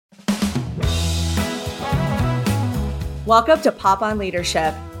Welcome to Pop on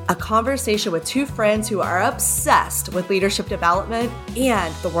Leadership, a conversation with two friends who are obsessed with leadership development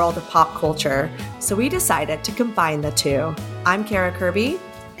and the world of pop culture. So we decided to combine the two. I'm Kara Kirby.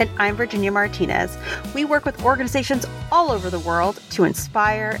 And I'm Virginia Martinez. We work with organizations all over the world to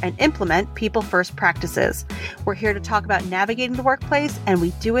inspire and implement people-first practices. We're here to talk about navigating the workplace, and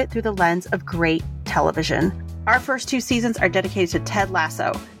we do it through the lens of great television. Our first two seasons are dedicated to Ted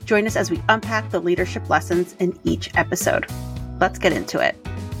Lasso. Join us as we unpack the leadership lessons in each episode. Let's get into it.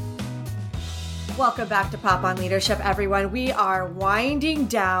 Welcome back to Pop on Leadership, everyone. We are winding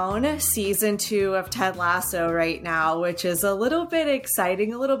down season 2 of Ted Lasso right now, which is a little bit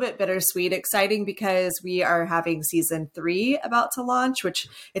exciting, a little bit bittersweet. Exciting because we are having season 3 about to launch, which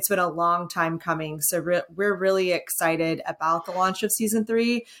it's been a long time coming. So we're really excited about the launch of season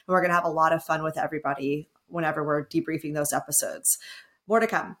 3, and we're going to have a lot of fun with everybody whenever we're debriefing those episodes. More to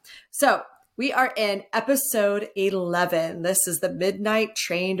come. So we are in episode 11. This is the Midnight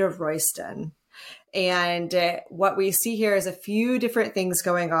Train to Royston. And what we see here is a few different things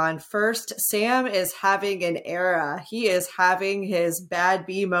going on. First, Sam is having an era. He is having his bad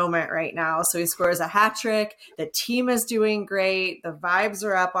B moment right now. So he scores a hat trick. The team is doing great. The vibes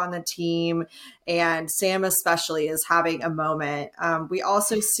are up on the team. And Sam especially is having a moment. We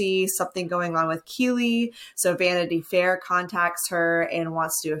also see something going on with Keely. So Vanity Fair contacts her and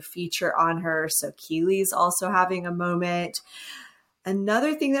wants to do a feature on her. So Keely's also having a moment.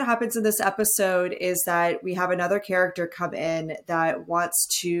 Another thing that happens in this episode is that we have another character come in that wants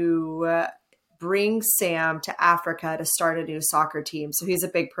to bring Sam to Africa to start a new soccer team. So he's a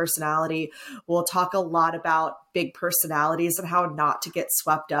big personality. We'll talk a lot about big personalities and how not to get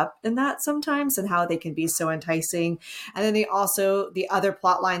swept up in that sometimes and how they can be so enticing. And then the other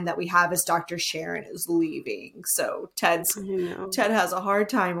plot line that we have is Dr. Sharon is leaving. So Ted has a hard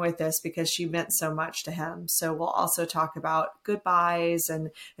time with this because she meant so much to him. So we'll also talk about goodbyes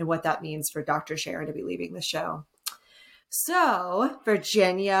and what that means for Dr. Sharon to be leaving the show. So,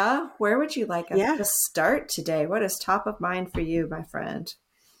 Virginia, where would you like us to start today? What is top of mind for you, my friend?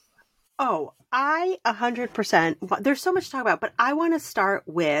 Oh, I 100%. There's so much to talk about, but I want to start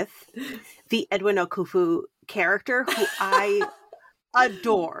with the Edwin Okufu character, who I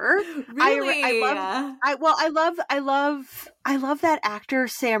adore. Really? I love that actor,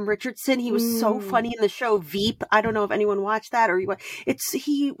 Sam Richardson. He was so funny in the show Veep. I don't know if anyone watched that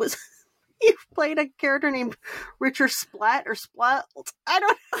he played a character named Richard Splatt or Splat. I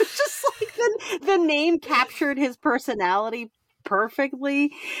don't know. It's just like the name captured his personality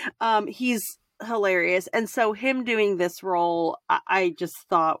perfectly. He's hilarious. And so him doing this role, I just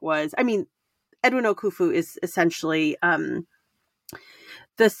thought Edwin Okufu is essentially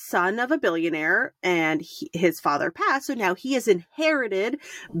the son of a billionaire, and his father passed. So now he has inherited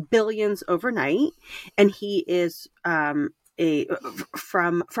billions overnight, and he is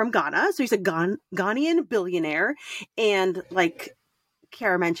from Ghana. So he's a Ghanaian billionaire. And like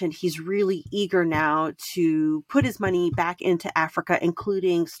Kara mentioned, he's really eager now to put his money back into Africa,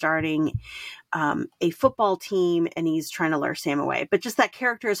 including starting a football team, and he's trying to lure Sam away. But just that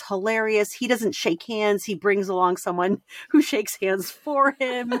character is hilarious. He doesn't shake hands. He brings along someone who shakes hands for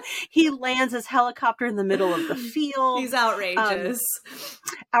him. He lands his helicopter in the middle of the field. He's outrageous.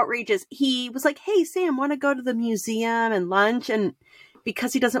 Outrageous. He was like, "Hey, Sam, want to go to the museum and lunch?" And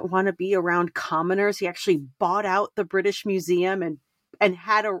because he doesn't want to be around commoners, he actually bought out the British Museum and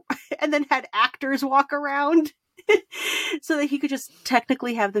then had actors walk around so that he could just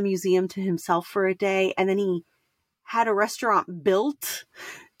technically have the museum to himself for a day. And then he had a restaurant built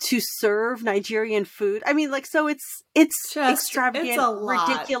to serve Nigerian food. I mean, so it's just extravagant, it's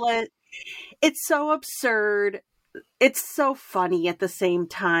ridiculous. It's so absurd. It's so funny at the same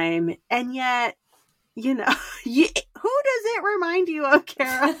time. And yet, who does it remind you of,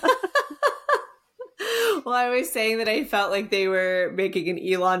 Kara? Well, I was saying that I felt like they were making an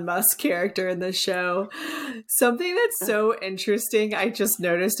Elon Musk character in the show. Something that's so interesting I just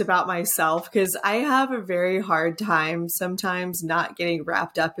noticed about myself, because I have a very hard time sometimes not getting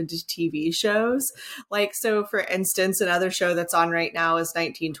wrapped up into TV shows. So for instance, another show that's on right now is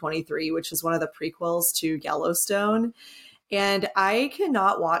 1923, which is one of the prequels to Yellowstone. And I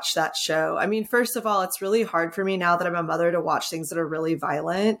cannot watch that show. I mean, first of all, it's really hard for me now that I'm a mother to watch things that are really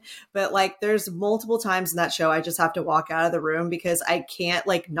violent. But there's multiple times in that show I just have to walk out of the room because I can't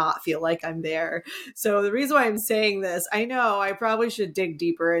not feel like I'm there. So the reason why I'm saying this, I know I probably should dig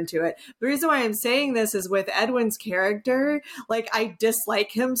deeper into it. The reason why I'm saying this is with Edwin's character, I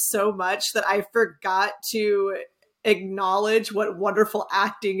dislike him so much that I forgot to acknowledge what wonderful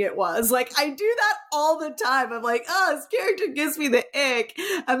acting it was. Like, I do that all the time. I'm like, oh, this character gives me the ick.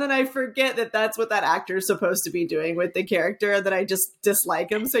 And then I forget that that's what that actor is supposed to be doing with the character, and that I just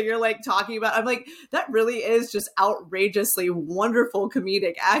dislike him. So you're like talking about, I'm like, that really is just outrageously wonderful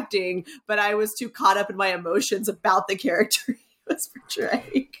comedic acting. But I was too caught up in my emotions about the character he was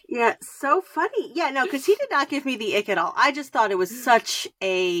portraying. Yeah, so funny. Yeah, no, because he did not give me the ick at all. I just thought it was such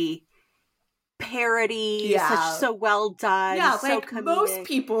a parody, so well done. Yeah, so like comedic. Most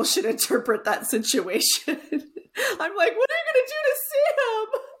people should interpret that situation. I'm like, what are you going to do to Sam?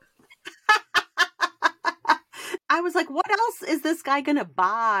 I was like, what else is this guy going to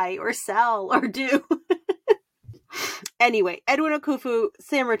buy or sell or do? Anyway, Edwin Okufu,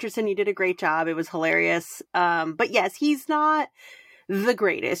 Sam Richardson, you did a great job. It was hilarious. But yes, he's not the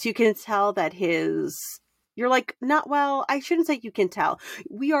greatest. You can tell that you're like, not well, I shouldn't say you can tell.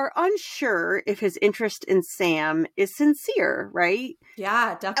 We are unsure if his interest in Sam is sincere, right?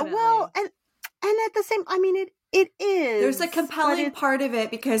 Yeah, definitely. Well, and at the same, I mean, it is. There's a compelling part of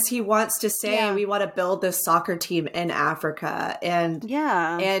it because he wants to say, we want to build this soccer team in Africa. And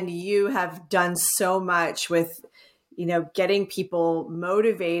you have done so much with, getting people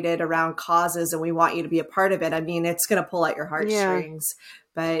motivated around causes, and we want you to be a part of it. I mean, it's going to pull at your heartstrings. Yeah.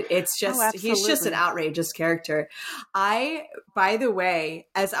 But it's just, he's just an outrageous character. By the way,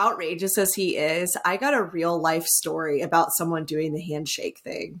 as outrageous as he is, I got a real life story about someone doing the handshake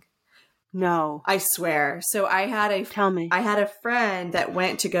thing. No. I swear. So Tell me. I had a friend that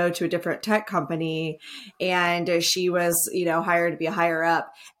went to go to a different tech company, and she was, hired to be a higher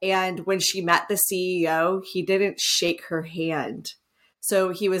up. And when she met the CEO, he didn't shake her hand. So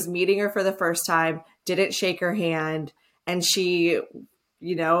he was meeting her for the first time, didn't shake her hand. And she,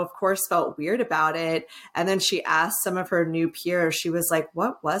 of course, felt weird about it. And then she asked some of her new peers, she was like,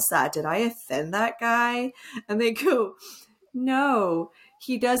 what was that? Did I offend that guy? And they go, no,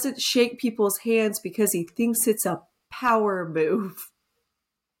 he doesn't shake people's hands because he thinks it's a power move.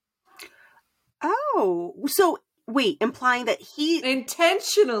 Oh, so wait, implying that he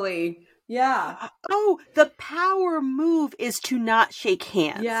intentionally. Yeah. Oh, the power move is to not shake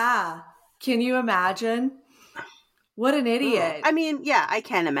hands. Yeah. Can you imagine? What an idiot. I mean, yeah, I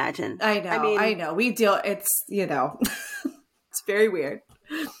can imagine. I know. It's, it's very weird.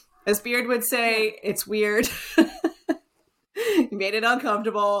 As Beard would say, it's weird. You made it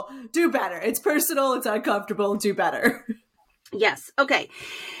uncomfortable. Do better. It's personal. It's uncomfortable. Do better. Yes. Okay.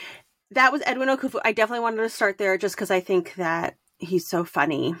 That was Edwin Okufu. I definitely wanted to start there just because I think that he's so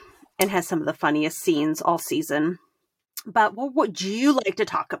funny and has some of the funniest scenes all season. But what would you like to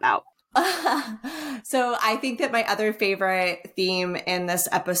talk about? So I think that my other favorite theme in this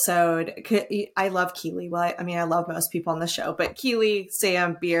episode, I love Keeley. Well, I love most people on the show, but Keeley,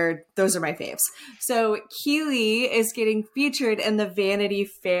 Sam, Beard, those are my faves. So Keeley is getting featured in the Vanity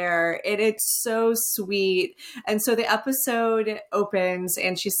Fair, and it's so sweet. And so the episode opens,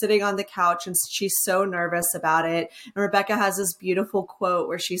 and she's sitting on the couch, and she's so nervous about it. And Rebecca has this beautiful quote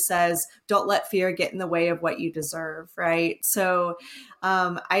where she says, "Don't let fear get in the way of what you deserve," right? So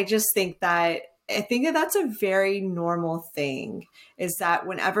I just think that that's a very normal thing, is that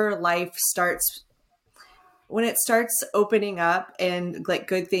whenever life starts opening up and like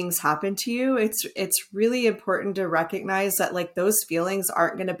good things happen to you, it's really important to recognize that like those feelings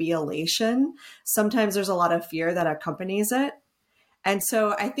aren't going to be elation. Sometimes there's a lot of fear that accompanies it. And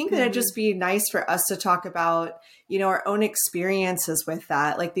so I think that it'd just be nice for us to talk about, our own experiences with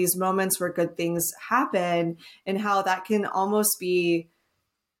that, like these moments where good things happen, and how that can almost be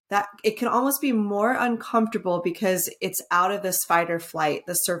more uncomfortable because it's out of this fight or flight,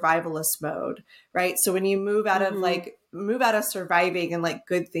 the survivalist mode, right? So when you move out of surviving and like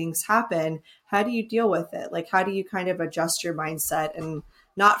good things happen, how do you deal with it? Like, how do you kind of adjust your mindset and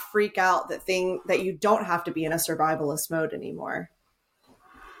not freak out that you don't have to be in a survivalist mode anymore?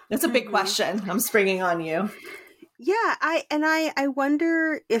 That's a big question I'm springing on you. Yeah, I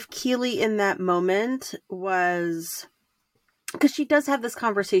wonder if Keeley in that moment was, because she does have this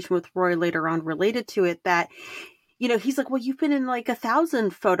conversation with Roy later on related to it, that, he's like, well, you've been in like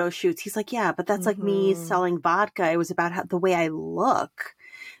 1,000 photo shoots. He's like, yeah, but that's like me selling vodka. It was about the way I look.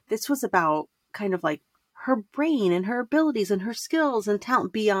 This was about kind of like her brain and her abilities and her skills and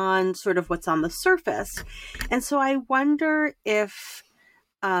talent beyond sort of what's on the surface. And so I wonder if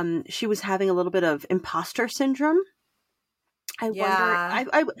she was having a little bit of imposter syndrome. I wonder.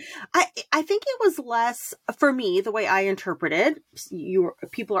 I think it was less, for me, the way I interpreted.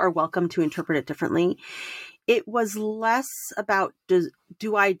 People are welcome to interpret it differently. It was less about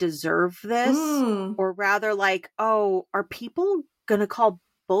do I deserve this, or rather like, oh, are people gonna call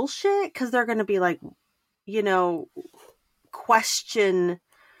bullshit because they're gonna be like, question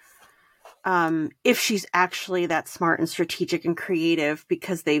if she's actually that smart and strategic and creative,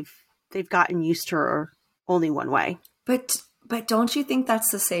 because they've gotten used to her only one way. But don't you think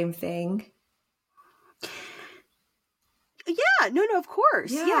that's the same thing? Yeah, no, of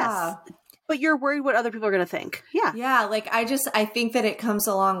course. Yeah. Yes. But you're worried what other people are going to think. Yeah. Yeah. Like, I think that it comes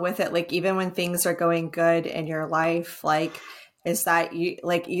along with it. Like, even when things are going good in your life, like, is that you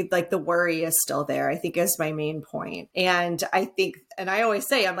like the worry is still there, I think, is my main point. And I think, and I always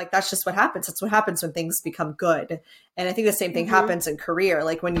say, I'm like, that's just what happens. That's what happens when things become good. And I think the same thing happens in career.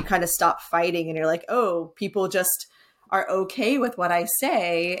 Like, when you kind of stop fighting and you're like, oh, people just are okay with what I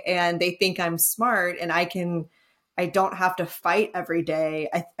say and they think I'm smart and I don't have to fight every day.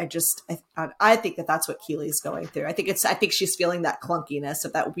 I think that that's what Keely's going through. I think she's feeling that clunkiness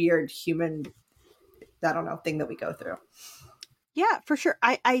of that weird human, I don't know, thing that we go through. Yeah, for sure.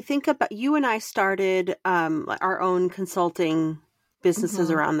 I think about you and I started our own consulting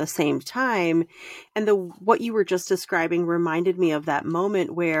businesses around the same time. And what you were just describing reminded me of that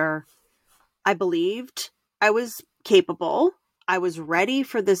moment where I believed I was capable. I was ready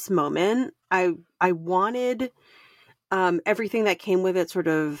for this moment. I wanted everything that came with it, sort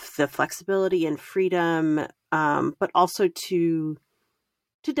of the flexibility and freedom, but also to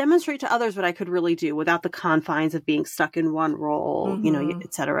demonstrate to others what I could really do without the confines of being stuck in one role,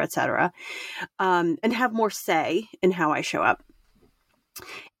 et cetera, and have more say in how I show up.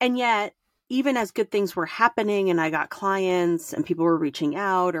 And yet, even as good things were happening and I got clients and people were reaching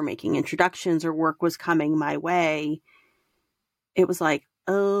out or making introductions or work was coming my way, it was like,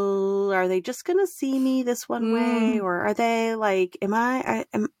 oh, are they just going to see me this one way? Or are they like, are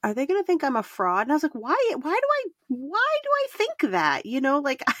they going to think I'm a fraud? And I was like, why do I think that?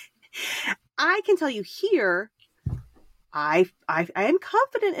 Like I can tell you here, I am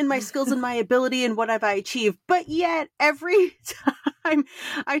confident in my skills and my ability and what have I achieved. But yet every time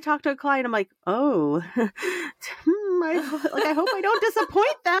I talk to a client, I'm like, oh, I hope I don't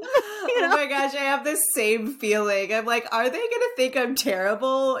disappoint them. Oh my gosh, I have the same feeling. I'm like, are they going to think I'm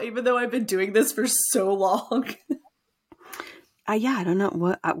terrible, even though I've been doing this for so long? Yeah, I don't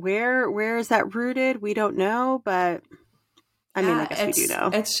know where is that rooted? We don't know, but I mean, I guess we do know.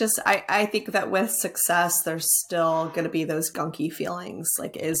 It's just, I think that with success, there's still going to be those gunky feelings,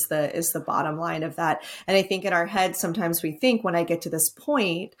 like is the bottom line of that. And I think in our head, sometimes we think when I get to this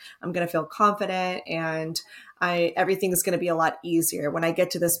point, I'm going to feel confident and everything's going to be a lot easier when I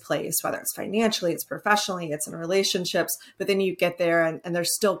get to this place, whether it's financially, it's professionally, it's in relationships, but then you get there and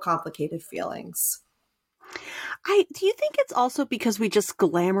there's still complicated feelings. Do you think it's also because we just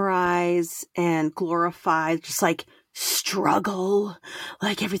glamorize and glorify just like struggle,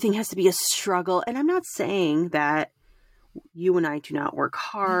 like everything has to be a struggle? And I'm not saying that you and I do not work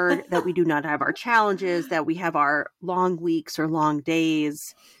hard, that we do not have our challenges, that we have our long weeks or long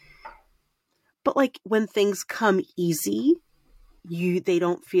days. But like when things come easy, they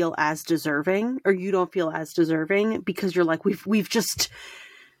don't feel as deserving, or you don't feel as deserving because you're like,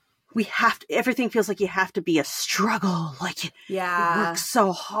 everything feels like you have to be a struggle. Like you work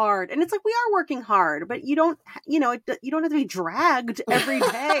so hard, and it's like, we are working hard, but you don't have to be dragged every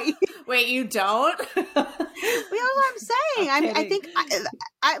day. Wait, you don't? Well, that's what I'm saying. I think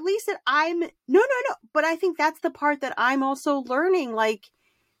at least that no, but I think that's the part that I'm also learning. Like,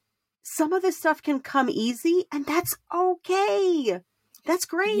 some of this stuff can come easy, and that's okay. That's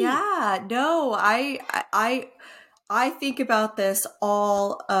great. Yeah, no, I think about this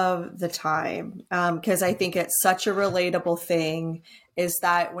all of the time because I think it's such a relatable thing, is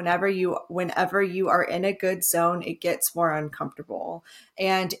that whenever you are in a good zone, it gets more uncomfortable.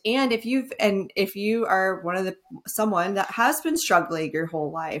 And if you are someone that has been struggling your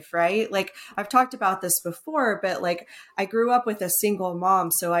whole life, right? Like, I've talked about this before, but like, I grew up with a single mom,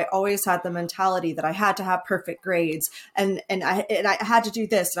 so I always had the mentality that I had to have perfect grades, and I had to do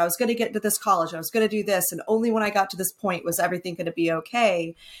this, and I was going to get into this college, and I was going to do this, and only when I got to this point was everything going to be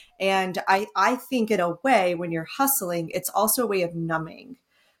okay. And I think in a way, when you're hustling, it's also a way of numbing.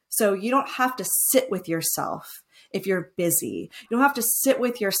 So you don't have to sit with yourself if you're busy. You don't have to sit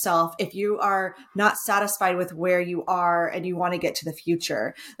with yourself if you are not satisfied with where you are and you want to get to the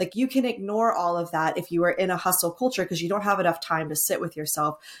future. Like, you can ignore all of that if you are in a hustle culture because you don't have enough time to sit with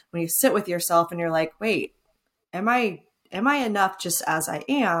yourself. When you sit with yourself and you're like, wait, am I enough just as I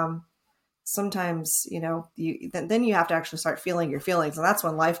am? Sometimes, then you have to actually start feeling your feelings. And that's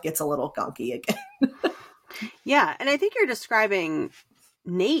when life gets a little gunky again. Yeah. And I think you're describing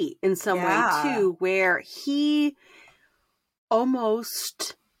Nate in some way too, where he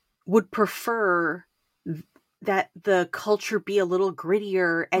almost would prefer that the culture be a little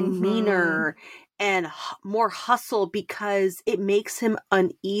grittier and meaner and more hustle because it makes him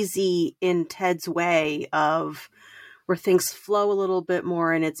uneasy in Ted's way of where things flow a little bit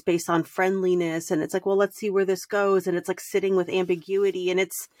more and it's based on friendliness. And it's like, well, let's see where this goes. And it's like sitting with ambiguity, and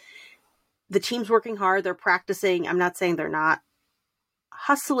it's the team's working hard. They're practicing. I'm not saying they're not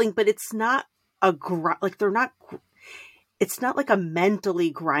hustling, but it's not it's not like a mentally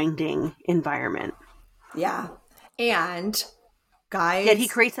grinding environment. Yeah. And guys. Yet he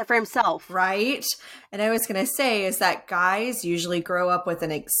creates that for himself. Right. And I was going to say is that guys usually grow up with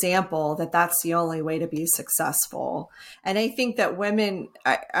an example that that's the only way to be successful. And I think that women,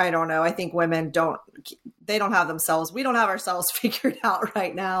 I don't know. I think women they don't have themselves. We don't have ourselves figured out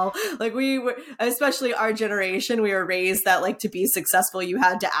right now. Like especially our generation, we were raised that like to be successful, you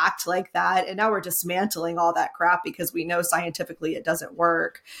had to act like that. And now we're dismantling all that crap because we know scientifically it doesn't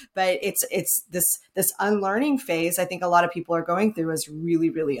work. But it's this unlearning phase I think a lot of people are going through is really,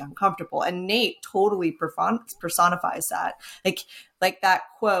 really uncomfortable. And Nate totally personifies that. Like that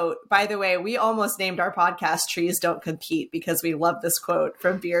quote, by the way, we almost named our podcast Trees Don't Compete because we love this quote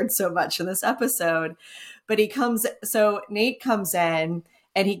from Beard so much in this episode. But Nate comes in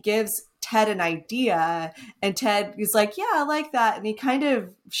and he gives Ted an idea, and Ted is like, yeah, I like that. And he kind of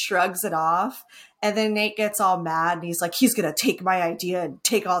shrugs it off. And then Nate gets all mad and he's like, he's going to take my idea and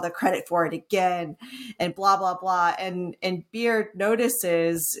take all the credit for it again and blah, blah, blah. And Beard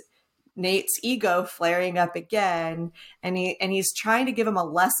notices Nate's ego flaring up again. And he's trying to give him a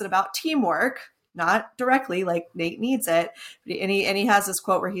lesson about teamwork, not directly, like Nate needs it. And he has this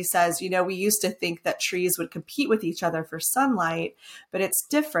quote where he says, we used to think that trees would compete with each other for sunlight, but it's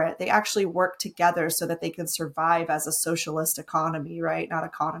different. They actually work together so that they can survive as a socialist economy, right? Not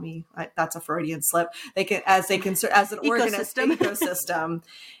economy. That's a Freudian slip. As an organized ecosystem.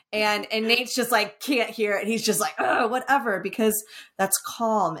 And Nate's just like, can't hear it. He's just like, oh, whatever, because that's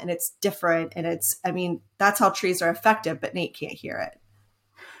calm and it's different. And that's how trees are effective, but Nate can't hear it.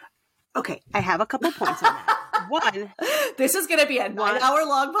 Okay, I have a couple points on that. One, this is going to be a 9-hour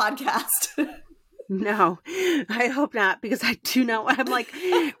long podcast. No, I hope not, because I do know. I'm like,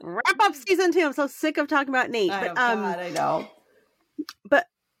 wrap up season 2. I'm so sick of talking about Nate. God, I know. But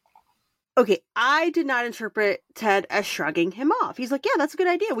okay, I did not interpret Ted as shrugging him off. He's like, yeah, that's a good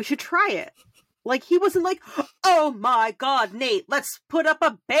idea. We should try it. Like, he wasn't like, oh my God, Nate, let's put up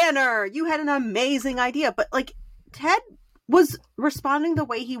a banner. You had an amazing idea. But like, Ted was responding the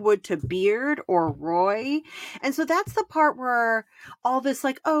way he would to Beard or Roy. And so that's the part where all this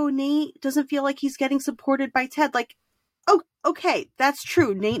like, oh, Nate doesn't feel like he's getting supported by Ted. Like, oh, okay, that's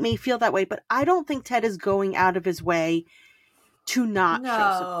true. Nate may feel that way, but I don't think Ted is going out of his way to not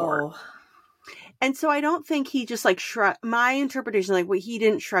show support. And so I don't think he just like my interpretation, like, well, he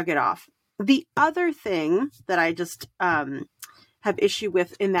didn't shrug it off. The other thing that I just have issue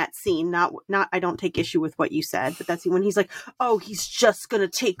with in that scene, not I don't take issue with what you said, but that's when he's like, oh, he's just going to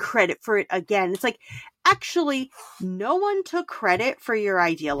take credit for it again. It's like, actually, no one took credit for your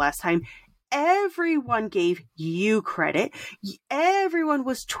idea last time. Everyone gave you credit. Everyone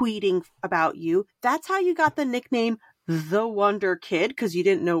was tweeting about you. That's how you got the nickname The Wonder Kid, because you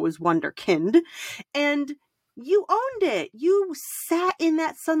didn't know it was Wonderkind. And you owned it. You sat in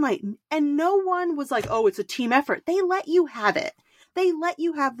that sunlight and no one was like, oh, it's a team effort. They let you have it. They let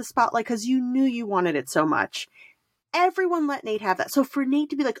you have the spotlight because you knew you wanted it so much. Everyone let Nate have that. So for Nate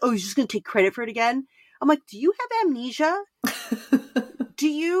to be like, oh, he's just going to take credit for it again. I'm like, do you have amnesia?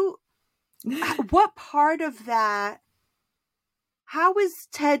 What part of that? How is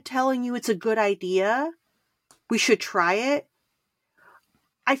Ted telling you it's a good idea? We should try it.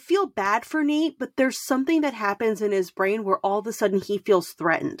 I feel bad for Nate, but there's something that happens in his brain where all of a sudden he feels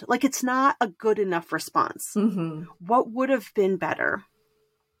threatened. Like, it's not a good enough response. Mm-hmm. What would have been better?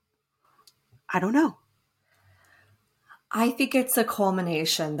 I don't know. I think it's a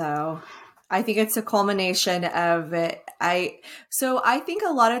culmination, though. I think it's a culmination of it. So I think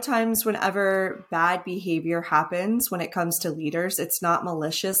a lot of times whenever bad behavior happens, when it comes to leaders, it's not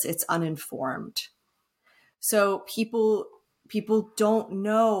malicious, it's uninformed. So people don't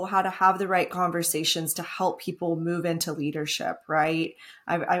know how to have the right conversations to help people move into leadership, right?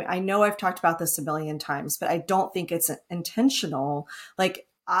 I know I've talked about this a million times, but I don't think it's intentional. Like,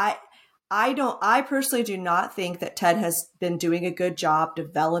 I personally do not think that Ted has been doing a good job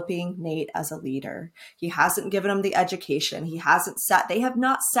developing Nate as a leader. He hasn't given him the education. They have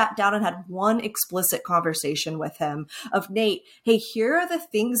not sat down and had one explicit conversation with him of, Nate, hey, here are the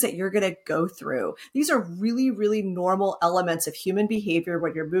things that you're going to go through. These are really, really normal elements of human behavior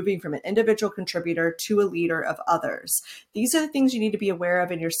when you're moving from an individual contributor to a leader of others. These are the things you need to be aware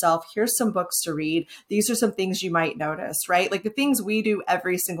of in yourself. Here's some books to read. These are some things you might notice, right? Like the things we do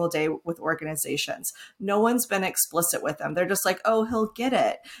every single day with organizations. No one's been explicit with them. They're just like, oh, he'll get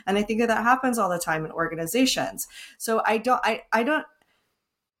it. And I think that happens all the time in organizations. So I don't,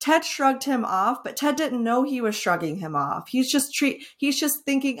 Ted shrugged him off, but Ted didn't know he was shrugging him off. He's just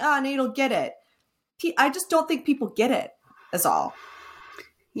thinking, Nate'll get it. I just don't think people get it, is all.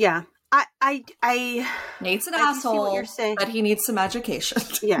 Yeah. Nate's an asshole, but he needs some education.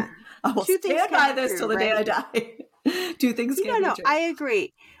 Yeah. I will stand by this till the day I die. Two things can be true. I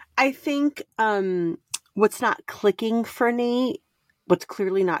agree. I think what's not clicking for Nate, what's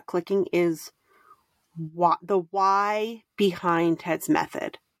clearly not clicking is the why behind Ted's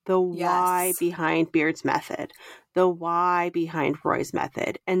method, the why behind Beard's method, the why behind Roy's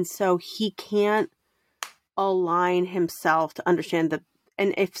method. And so he can't align himself to understand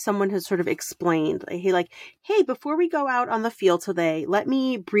and if someone has sort of explained, hey, before we go out on the field today, let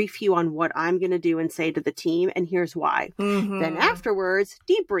me brief you on what I'm going to do and say to the team, and here's why. Mm-hmm. Then afterwards,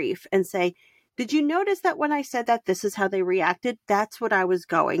 debrief and say, did you notice that when I said that, this is how they reacted? That's what I was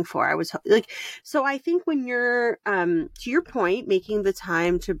going for. I was so I think when you're, to your point, making the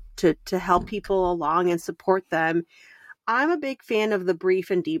time to help people along and support them, I'm a big fan of the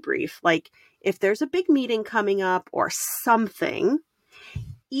brief and debrief. Like if there's a big meeting coming up or something,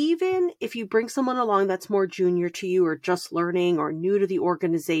 even if you bring someone along that's more junior to you or just learning or new to the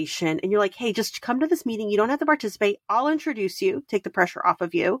organization, and you're like, hey, just come to this meeting. You don't have to participate. I'll introduce you, take the pressure off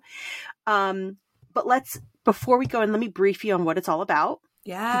of you. But before we go in, let me brief you on what it's all about.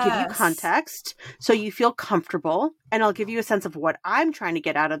 Yeah. Give you context so you feel comfortable, and I'll give you a sense of what I'm trying to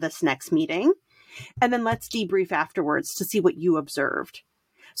get out of this next meeting. And then let's debrief afterwards to see what you observed.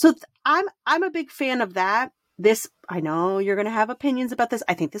 So I'm a big fan of that. I know you're going to have opinions about this.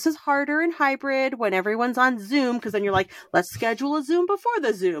 I think this is harder in hybrid when everyone's on Zoom, because then you're like, let's schedule a Zoom before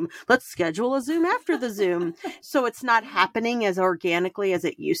the Zoom. Let's schedule a Zoom after the Zoom. So it's not happening as organically as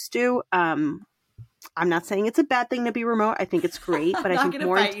it used to. I'm not saying it's a bad thing to be remote. I think it's great, but I think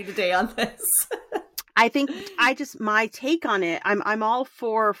more. I'm not going to fight you today on this. I think my take on it, I'm all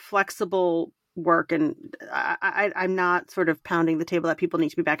for flexible work, and I'm not sort of pounding the table that people need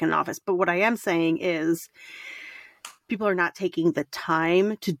to be back in an office. But what I am saying is people are not taking the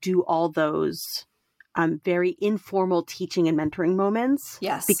time to do all those very informal teaching and mentoring moments.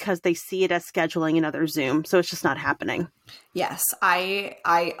 Yes. Because they see it as scheduling another Zoom. So it's just not happening. Yes. I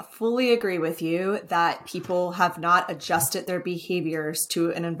fully agree with you that people have not adjusted their behaviors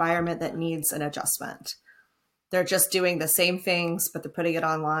to an environment that needs an adjustment. They're just doing the same things, but they're putting it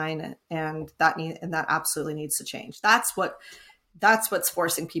online, and that absolutely needs to change. That's what's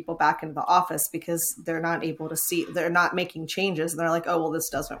forcing people back into the office, because they're not able to see, they're not making changes, and they're like, oh, well, this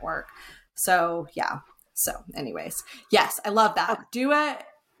doesn't work. So yeah. So anyways, yes, I love that. Okay. Do it.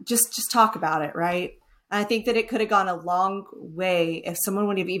 Just talk about it. Right. And I think that it could have gone a long way if someone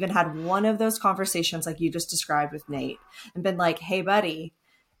would have even had one of those conversations like you just described with Nate and been like, hey, buddy,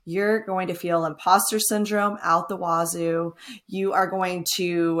 you're going to feel imposter syndrome out the wazoo. You are going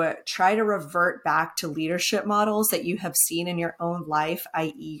to try to revert back to leadership models that you have seen in your own life,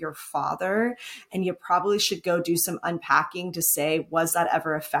 i.e. your father. And you probably should go do some unpacking to say, was that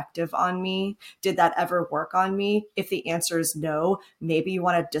ever effective on me? Did that ever work on me? If the answer is no, maybe you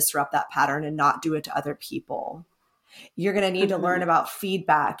want to disrupt that pattern and not do it to other people. You're going to need to learn about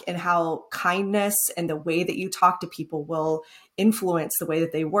feedback and how kindness and the way that you talk to people will influence the way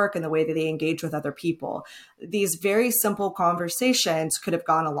that they work and the way that they engage with other people. These very simple conversations could have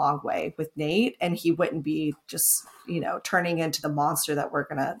gone a long way with Nate, and he wouldn't be just, turning into the monster that we're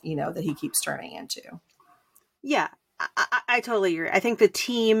going to, that he keeps turning into. Yeah, I totally agree. I think the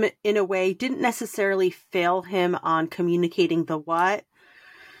team, in a way, didn't necessarily fail him on communicating the what.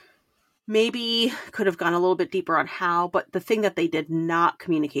 Maybe could have gone a little bit deeper on how, but the thing that they did not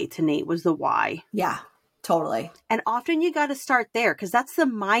communicate to Nate was the why. Yeah, totally. And often you got to start there, because that's the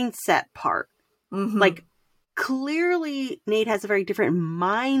mindset part. Mm-hmm. Like, clearly Nate has a very different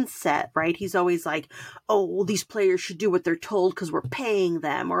mindset, right? He's always like, oh, well, these players should do what they're told because we're paying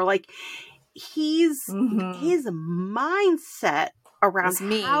them. Or like, his mindset around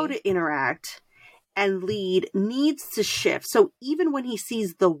how to interact and lead needs to shift. So even when he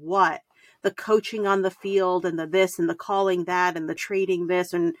sees the what, the coaching on the field and the this and the calling that and the trading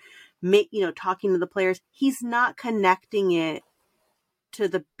this and, talking to the players, he's not connecting it to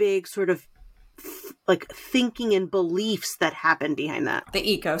the big sort of like thinking and beliefs that happen behind that. The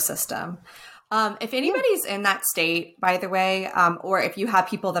ecosystem. If anybody's in that state, by the way, or if you have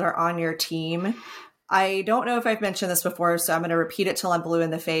people that are on your team, I don't know if I've mentioned this before, so I'm going to repeat it till I'm blue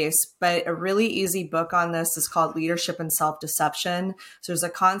in the face, but a really easy book on this is called Leadership and Self-Deception. So there's a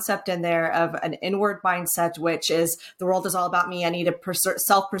concept in there of an inward mindset, which is the world is all about me. I need to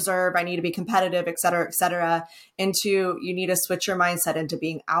self-preserve. I need to be competitive, et cetera, into you need to switch your mindset into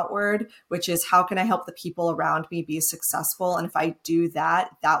being outward, which is how can I help the people around me be successful? And if I do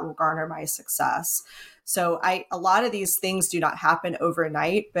that, that will garner my success. So a lot of these things do not happen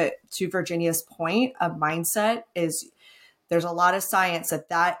overnight, but to Virginia's point, a mindset is, there's a lot of science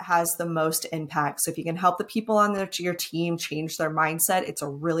that has the most impact. So if you can help the people on your team change their mindset, it's a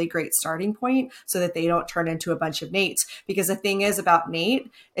really great starting point so that they don't turn into a bunch of Nates. Because the thing is about Nate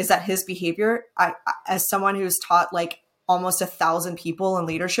is that his behavior, as someone who's taught like almost 1,000 people in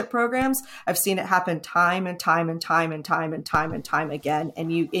leadership programs, I've seen it happen time and time again.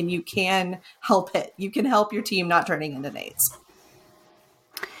 And you can help it. You can help your team not turning into Nates.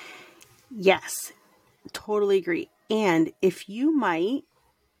 Yes, totally agree. And if you might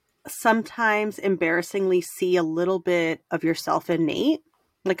sometimes embarrassingly see a little bit of yourself in Nate,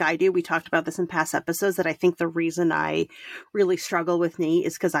 like I do, we talked about this in past episodes, that I think the reason I really struggle with Nate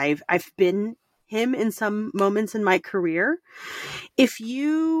is because I've been him in some moments in my career. If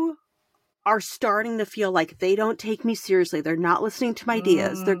you are starting to feel like they don't take me seriously, they're not listening to my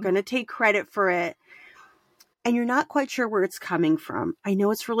ideas, they're going to take credit for it, and you're not quite sure where it's coming from. I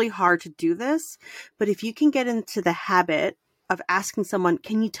know it's really hard to do this, but if you can get into the habit of asking someone,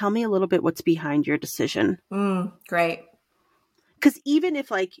 can you tell me a little bit what's behind your decision? Great. Because even if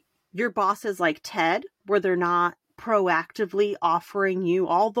like your boss is like Ted, where they're not proactively offering you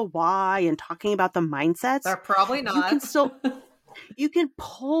all the why and talking about the mindsets, they're probably not. You can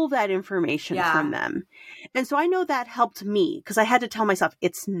pull that information from them. And so I know that helped me because I had to tell myself,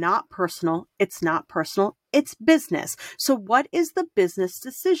 it's not personal. It's not personal. It's business. So what is the business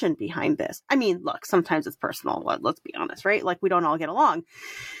decision behind this? I mean, look, sometimes it's personal. Let's be honest, right? Like we don't all get along.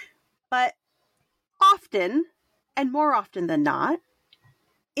 But often, and more often than not,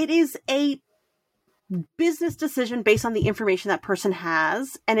 it is a business decision based on the information that person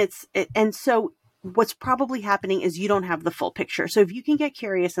has. And so what's probably happening is you don't have the full picture. So if you can get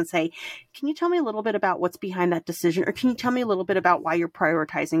curious and say, can you tell me a little bit about what's behind that decision? Or can you tell me a little bit about why you're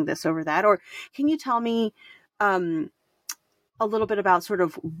prioritizing this over that? Or can you tell me a little bit about sort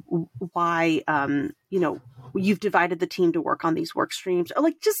of why, you've divided the team to work on these work streams? Or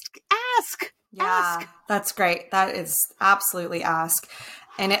like, just ask. Yeah, ask. That's great. That is absolutely ask.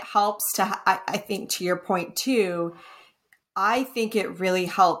 And it helps I think to your point too, I think it really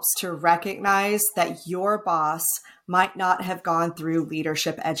helps to recognize that your boss might not have gone through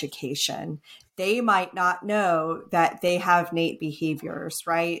leadership education. They might not know that they have Nate behaviors,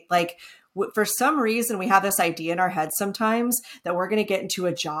 right? Like for some reason, we have this idea in our head sometimes that we're going to get into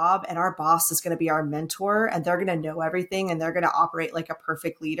a job and our boss is going to be our mentor and they're going to know everything and they're going to operate like a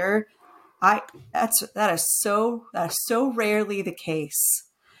perfect leader. That is so rarely the case.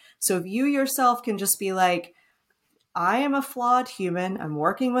 So if you yourself can just be like, I am a flawed human. I'm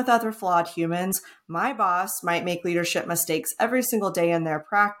working with other flawed humans. My boss might make leadership mistakes every single day in their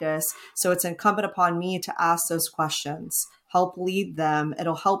practice. So it's incumbent upon me to ask those questions, help lead them.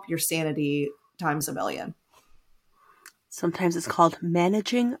 It'll help your sanity times a million. Sometimes it's called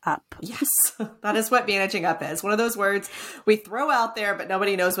managing up. Yes, that is what managing up is. One of those words we throw out there, but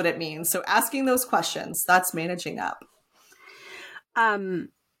nobody knows what it means. So asking those questions, that's managing up.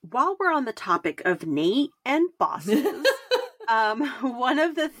 While we're on the topic of Nate and bosses, one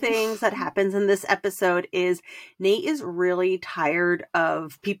of the things that happens in this episode is Nate is really tired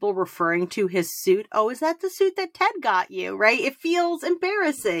of people referring to his suit. Oh, is that the suit that Ted got you? Right? It feels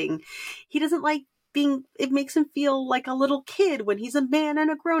embarrassing. He doesn't like it makes him feel like a little kid when he's a man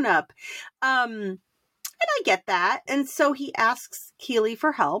and a grown up. And I get that. And so he asks Keely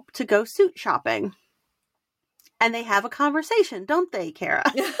for help to go suit shopping. And they have a conversation, don't they, Kara?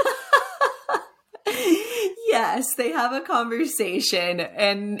 Yes, they have a conversation,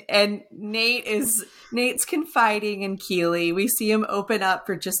 and Nate's confiding in Keely. We see him open up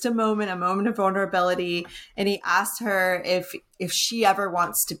for just a moment of vulnerability, and he asks her if she ever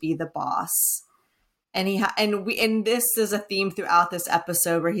wants to be the boss. And this is a theme throughout this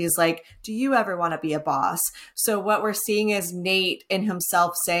episode where he's like, do you ever want to be a boss? So what we're seeing is Nate in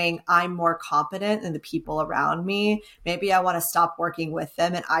himself saying, I'm more competent than the people around me. Maybe I want to stop working with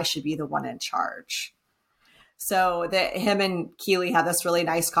them and I should be the one in charge. So that him and Keely had this really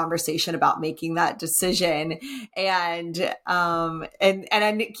nice conversation about making that decision. And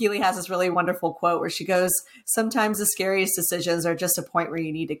Keely has this really wonderful quote where she goes, sometimes the scariest decisions are just a point where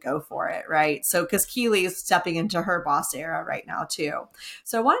you need to go for it. Right. So, cause Keely is stepping into her boss era right now too.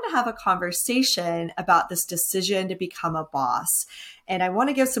 So I wanted to have a conversation about this decision to become a boss. And I want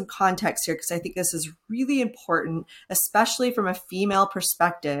to give some context here because I think this is really important, especially from a female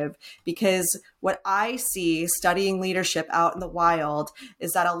perspective, because what I see studying leadership out in the wild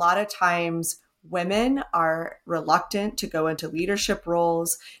is that a lot of times women are reluctant to go into leadership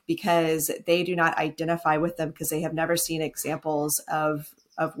roles because they do not identify with them because they have never seen examples of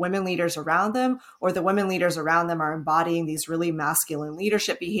women leaders around them, or the women leaders around them are embodying these really masculine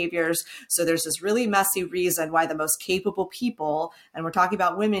leadership behaviors. So there's this really messy reason why the most capable people, and we're talking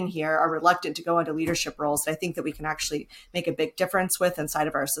about women here, are reluctant to go into leadership roles that I think that we can actually make a big difference with inside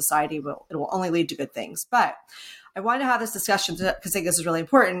of our society. It will only lead to good things. But I wanted to have this discussion because I think this is really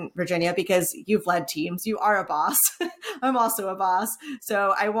important, Virginia, because you've led teams. You are a boss. I'm also a boss.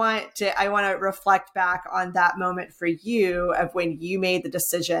 So I want to reflect back on that moment for you of when you made the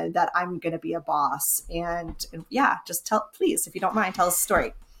decision that I'm going to be a boss. And yeah, just please, if you don't mind, tell us a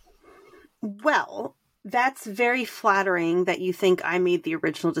story. Well, that's very flattering that you think I made the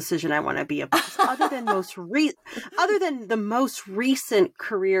original decision I want to be a boss. Other than the most recent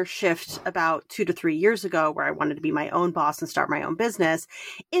career shift about 2 to 3 years ago, where I wanted to be my own boss and start my own business.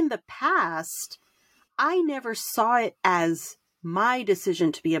 In the past, I never saw it as my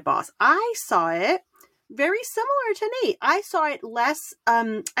decision to be a boss. I saw it very similar to Nate. I saw it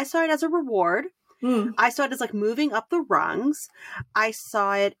I saw it as a reward. I saw it as like moving up the rungs. I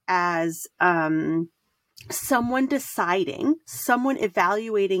saw it as someone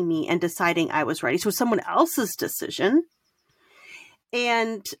evaluating me and deciding I was ready. So someone else's decision.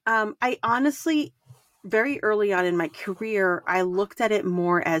 And I honestly, very early on in my career, I looked at it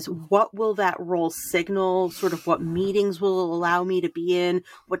more as what will that role signal, sort of what meetings will allow me to be in,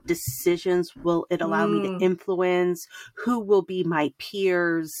 what decisions will it allow me to influence, who will be my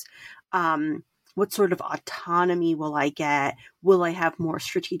peers, what sort of autonomy will I get? Will I have more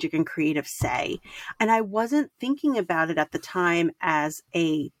strategic and creative say? And I wasn't thinking about it at the time as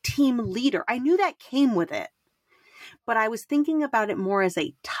a team leader. I knew that came with it, but I was thinking about it more as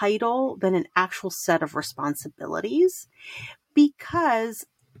a title than an actual set of responsibilities, because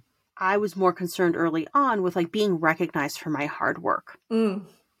I was more concerned early on with like being recognized for my hard work.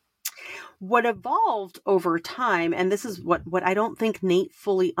 What evolved over time, and this is what I don't think Nate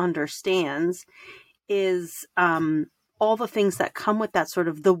fully understands, is all the things that come with that, sort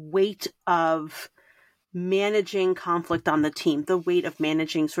of the weight of managing conflict on the team, the weight of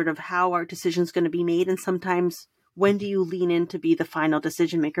managing sort of how our decisions going to be made. And sometimes when do you lean in to be the final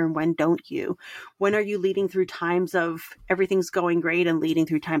decision maker and when don't you? When are you leading through times of everything's going great and leading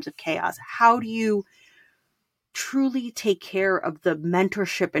through times of chaos? How do you truly take care of the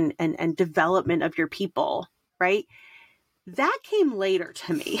mentorship and development of your people, right? That came later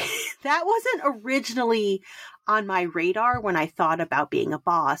to me. That wasn't originally on my radar when I thought about being a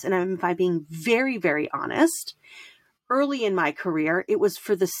boss. And if I'm being very, very honest, early in my career, it was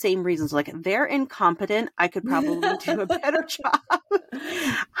for the same reasons. Like, they're incompetent. I could probably do a better job.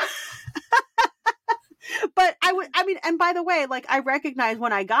 But and by the way, like, I recognize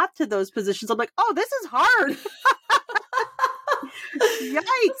when I got to those positions, I'm like, oh, this is hard. Yikes.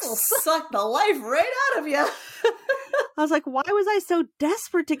 This will suck the life right out of you. I was like, why was I so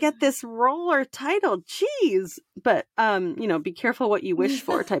desperate to get this role or title? Jeez. But, be careful what you wish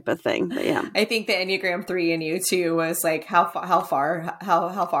for type of thing. But yeah. I think the Enneagram 3 in you too was like, how far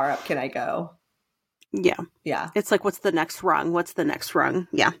up can I go? Yeah. Yeah. It's like, what's the next rung? What's the next rung?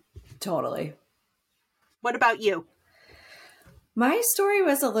 Yeah. Totally. What about you? My story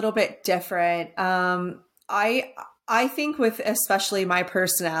was a little bit different. I think with especially my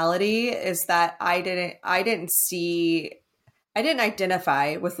personality is that I didn't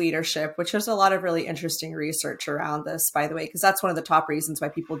identify with leadership, which there's a lot of really interesting research around this, by the way, because that's one of the top reasons why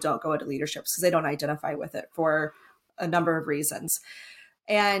people don't go into leadership, because they don't identify with it for a number of reasons.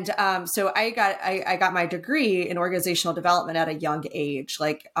 And so I got my degree in organizational development at a young age.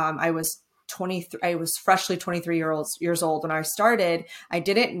 Like I was freshly 23 years old when I started. I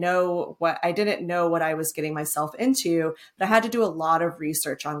didn't know what I was getting myself into, but I had to do a lot of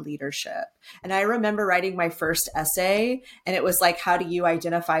research on leadership. And I remember writing my first essay, and it was like, how do you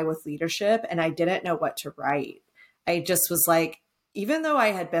identify with leadership? And I didn't know what to write. I just was like, even though I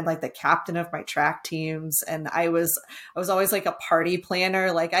had been like the captain of my track teams and I was always like a party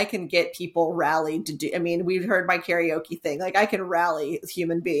planner, like I can get people rallied to do, I mean, we've heard my karaoke thing, like I can rally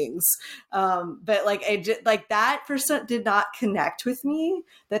human beings. But like I did, like that percent did not connect with me,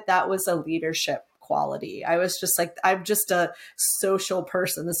 that was a leadership quality. I was just like, I'm just a social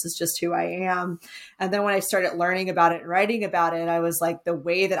person. This is just who I am. And then when I started learning about it and writing about it, I was like, the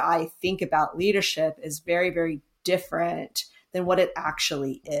way that I think about leadership is very, very different than what it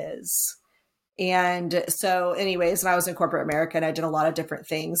actually is. And so anyways, when I was in corporate America and I did a lot of different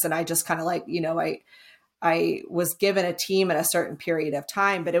things, and I just kind of like, I was given a team at a certain period of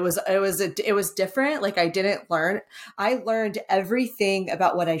time, but it was different. Like I learned everything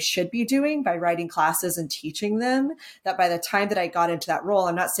about what I should be doing by writing classes and teaching them, that by the time that I got into that role,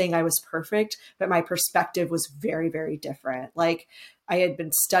 I'm not saying I was perfect, but my perspective was very, very different. Like I had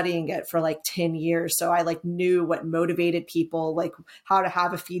been studying it for like 10 years. So I like knew what motivated people, like how to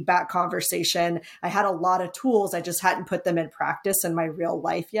have a feedback conversation. I had a lot of tools. I just hadn't put them in practice in my real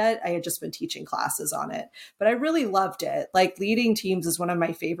life yet. I had just been teaching classes on it, but I really loved it. Like leading teams is one of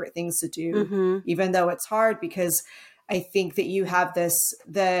my favorite things to do, even though it's hard, because I think that you have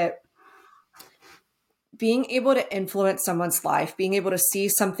being able to influence someone's life, being able to see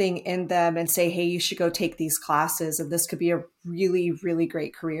something in them and say, hey, you should go take these classes and this could be a really, really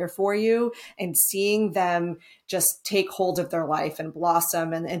great career for you. And seeing them just take hold of their life and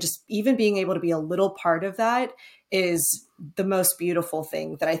blossom and just even being able to be a little part of that is the most beautiful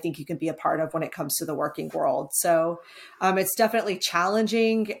thing that I think you can be a part of when it comes to the working world. So it's definitely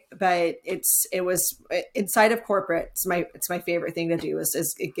challenging, but it was inside of corporate. It's my favorite thing to do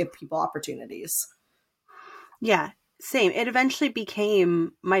is give people opportunities. Yeah, same. It eventually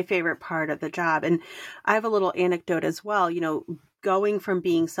became my favorite part of the job. And I have a little anecdote as well, going from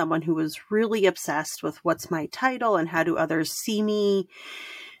being someone who was really obsessed with what's my title and how do others see me,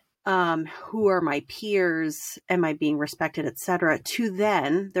 who are my peers, am I being respected, etc., to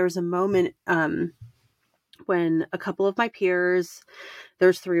then there was a moment when a couple of my peers,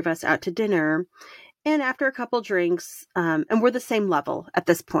 there's 3 of us out to dinner, and after a couple drinks, and we're the same level at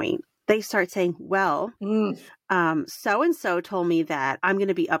this point, they start saying, well, so-and-so told me that I'm going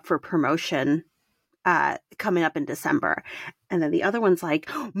to be up for promotion coming up in December. And then the other one's like,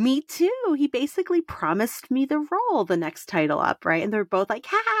 me too. He basically promised me the role, the next title up, right? And they're both like,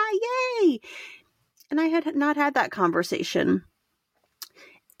 ha, yay. And I had not had that conversation.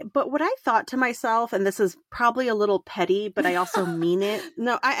 But what I thought to myself, and this is probably a little petty, but I also mean it.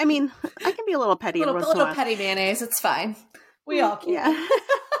 No, I mean, I can be a little petty. A little petty mayonnaise. It's fine. We all can. Yeah.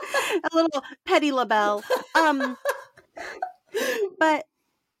 A little petty labelle. But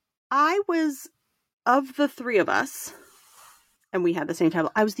I was, of the 3 of us, and we had the same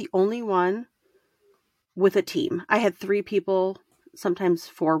title, I was the only one with a team. I had 3 people, sometimes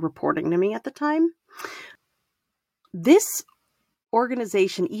 4, reporting to me at the time. This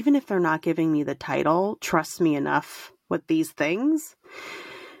organization, even if they're not giving me the title, trusts me enough with these things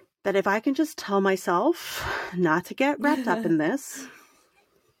that if I can just tell myself not to get wrapped up in this,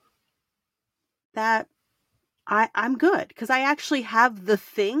 that I'm good, because I actually have the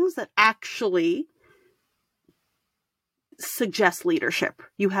things that actually suggest leadership.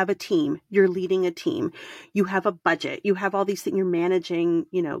 You have a team, you're leading a team, you have a budget, you have all these things, you're managing,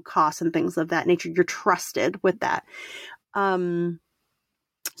 costs and things of that nature. You're trusted with that.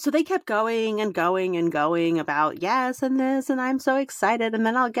 So they kept going and going and going about yes and this, and I'm so excited, and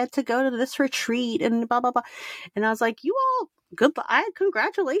then I'll get to go to this retreat and blah blah blah. And I was like, you all good,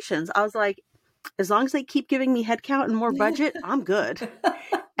 congratulations. I was like, as long as they keep giving me headcount and more budget, I'm good.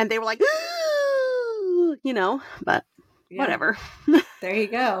 And they were like, but whatever. There you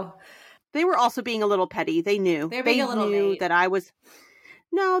go. They were also being a little petty. They knew. They're being a little knew that I was.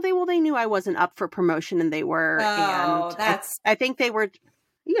 No, they knew I wasn't up for promotion, and they were. Oh, and that's. I think they were.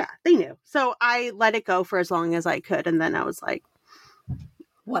 Yeah, they knew. So I let it go for as long as I could, and then I was like,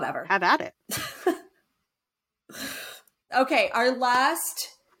 whatever. Have at it. Okay, our last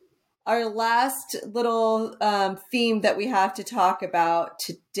little theme that we have to talk about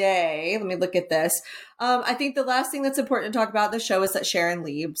today. Let me look at this. I think the last thing that's important to talk about in the show is that Sharon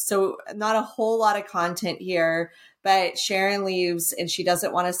leaves. So not a whole lot of content here, but Sharon leaves and she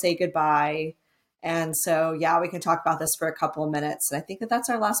doesn't want to say goodbye. And so, yeah, we can talk about this for a couple of minutes. And I think that's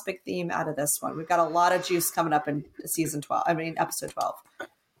our last big theme out of this one. We've got a lot of juice coming up in episode 12.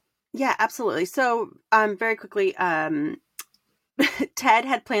 Yeah, absolutely. So very quickly, Ted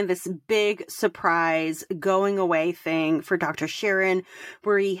had planned this big surprise going away thing for Dr. Sharon,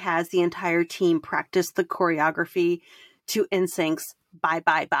 where he has the entire team practice the choreography to NSYNC's Bye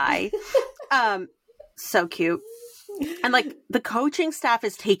Bye Bye. So cute. And like the coaching staff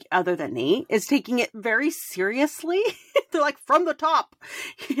is other than me, is taking it very seriously. They're like from the top,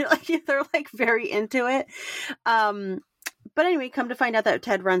 they're like very into it. But anyway, come to find out that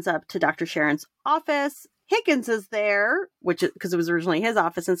Ted runs up to Dr. Sharon's office. Higgins is there, which is because it was originally his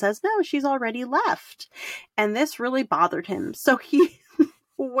office, and says, no, she's already left. And this really bothered him. So he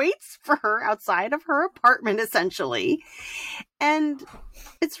waits for her outside of her apartment, essentially. And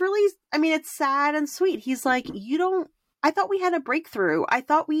it's really, I mean, it's sad and sweet. He's like, I thought we had a breakthrough.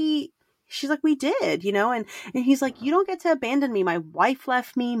 She's like, we did, and he's like, you don't get to abandon me. My wife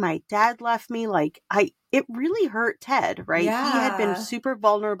left me. My dad left me. Like, it really hurt Ted, right? Yeah. He had been super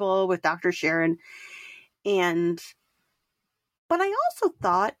vulnerable with Dr. Sharon. But I also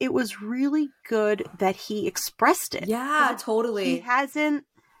thought it was really good that he expressed it. Yeah, totally.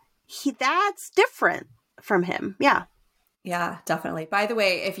 That's different from him. Yeah. Yeah, definitely. By the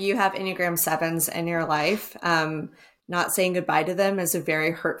way, if you have Enneagram 7s in your life, not saying goodbye to them is a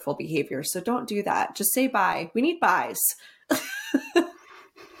very hurtful behavior. So don't do that. Just say bye. We need byes.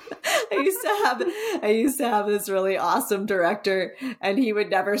 I used to have this really awesome director, and he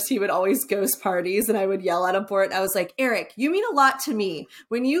would always ghost parties, and I would yell at him for it. I was like, Eric, you mean a lot to me.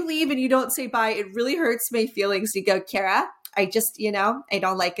 When you leave and you don't say bye, it really hurts my feelings. You go, Kara, I just, I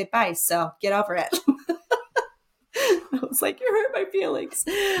don't like goodbyes, so get over it. I was like, you hurt my feelings.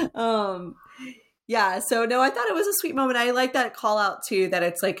 Yeah. So no, I thought it was a sweet moment. I like that call out too, that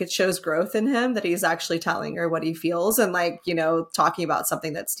it's like, it shows growth in him, that he's actually telling her what he feels and like, talking about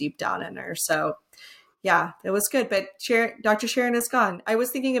something that's deep down in her. So yeah, it was good. But Dr. Sharon is gone. I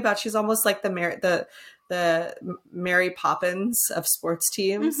was thinking about, she's almost like the Mary Poppins of sports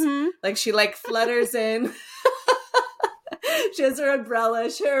teams. Mm-hmm. Like she like flutters in. She has her umbrella,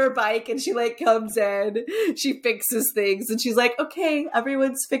 her bike, and she like comes in, she fixes things, and she's like, okay,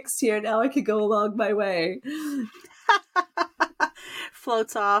 everyone's fixed here. Now I can go along my way.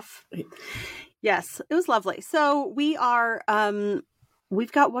 Floats off. Yes, it was lovely. So we are,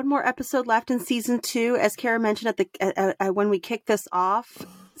 we've got one more episode left in season 2. As Kara mentioned when we kick this off,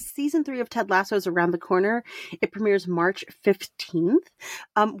 season 3 of Ted Lasso is around the corner. It premieres March 15th.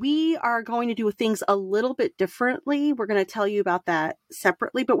 We are going to do things a little bit differently. We're going to tell you about that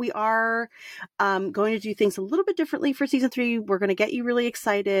separately, but we are going to do things a little bit differently for season 3. We're going to get you really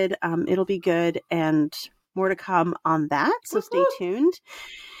excited. It'll be good, and more to come on that. So stay tuned.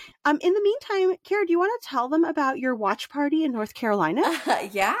 In the meantime, Kara, do you want to tell them about your watch party in North Carolina?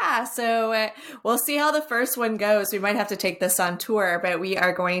 Yeah. So we'll see how the first one goes. We might have to take this on tour, but we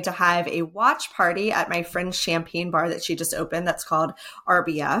are going to have a watch party at my friend's champagne bar that she just opened. That's called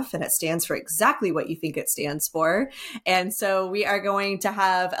RBF, and it stands for exactly what you think it stands for. And so we are going to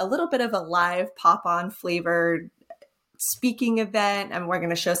have a little bit of a live pop-on flavored speaking event, and we're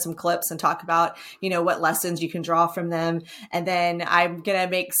going to show some clips and talk about, what lessons you can draw from them. And then I'm going to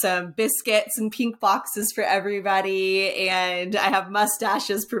make some biscuits and pink boxes for everybody. And I have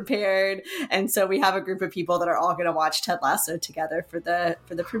mustaches prepared. And so we have a group of people that are all going to watch Ted Lasso together for the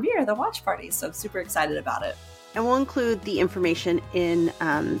premiere, the watch party. So I'm super excited about it. And we'll include the information in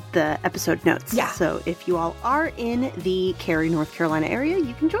the episode notes. Yeah. So if you all are in the Cary, North Carolina area,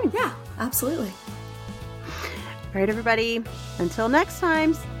 you can join. Yeah, absolutely. All right, everybody. Until next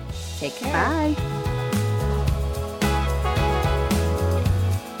time. Take care. Bye.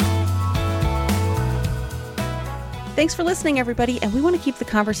 Thanks for listening, everybody. And we want to keep the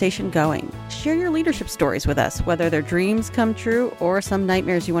conversation going. Share your leadership stories with us, whether they're dreams come true or some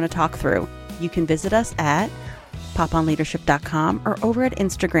nightmares you want to talk through. You can visit us at poponleadership.com or over at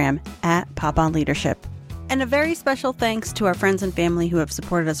Instagram at poponleadership. And a very special thanks to our friends and family who have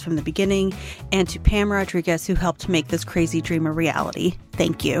supported us from the beginning, and to Pam Rodriguez, who helped make this crazy dream a reality.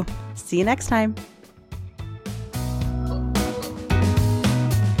 Thank you. See you next time.